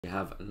We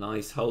have a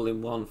nice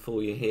hole-in-one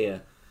for you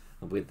here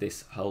with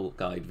this hole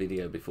guide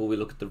video. Before we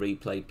look at the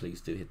replay, please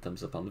do hit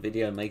thumbs up on the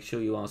video. Make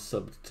sure you are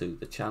subbed to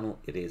the channel.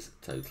 It is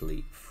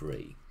totally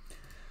free.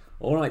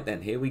 Alright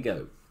then, here we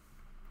go.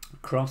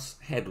 Cross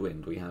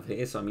headwind we have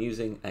here. So I'm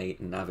using a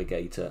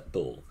navigator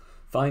ball.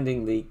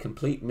 Finding the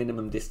complete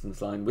minimum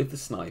distance line with the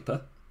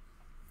sniper.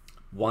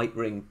 White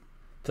ring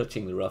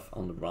touching the rough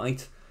on the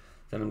right.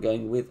 Then I'm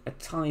going with a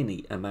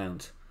tiny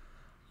amount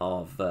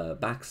of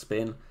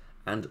backspin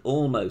and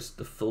almost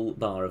the full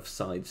bar of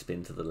side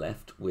spin to the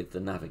left with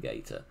the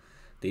navigator.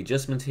 The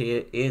adjustment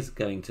here is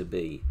going to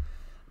be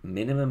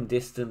minimum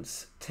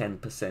distance,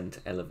 10%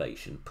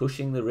 elevation.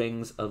 Pushing the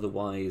rings,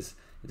 otherwise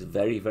it's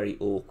very, very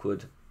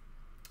awkward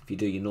if you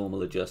do your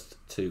normal adjust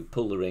to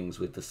pull the rings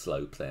with the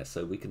slope there.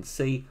 So we can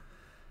see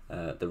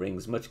the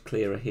rings much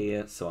clearer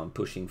here, so I'm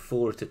pushing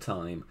 4 at a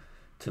time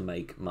to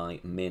make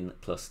my min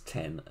plus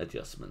 10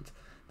 adjustment.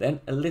 Then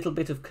a little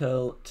bit of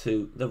curl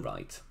to the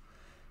right.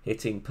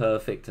 Hitting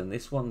perfect, and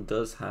this one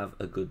does have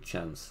a good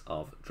chance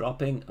of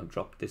dropping. I've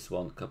dropped this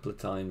one a couple of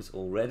times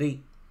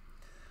already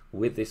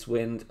with this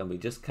wind, and we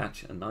just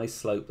catch a nice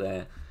slope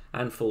there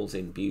and falls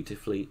in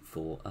beautifully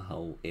for a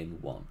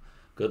hole-in-one.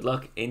 Good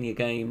luck in your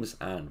games,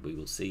 and we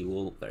will see you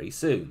all very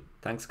soon.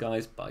 Thanks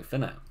guys, bye for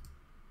now.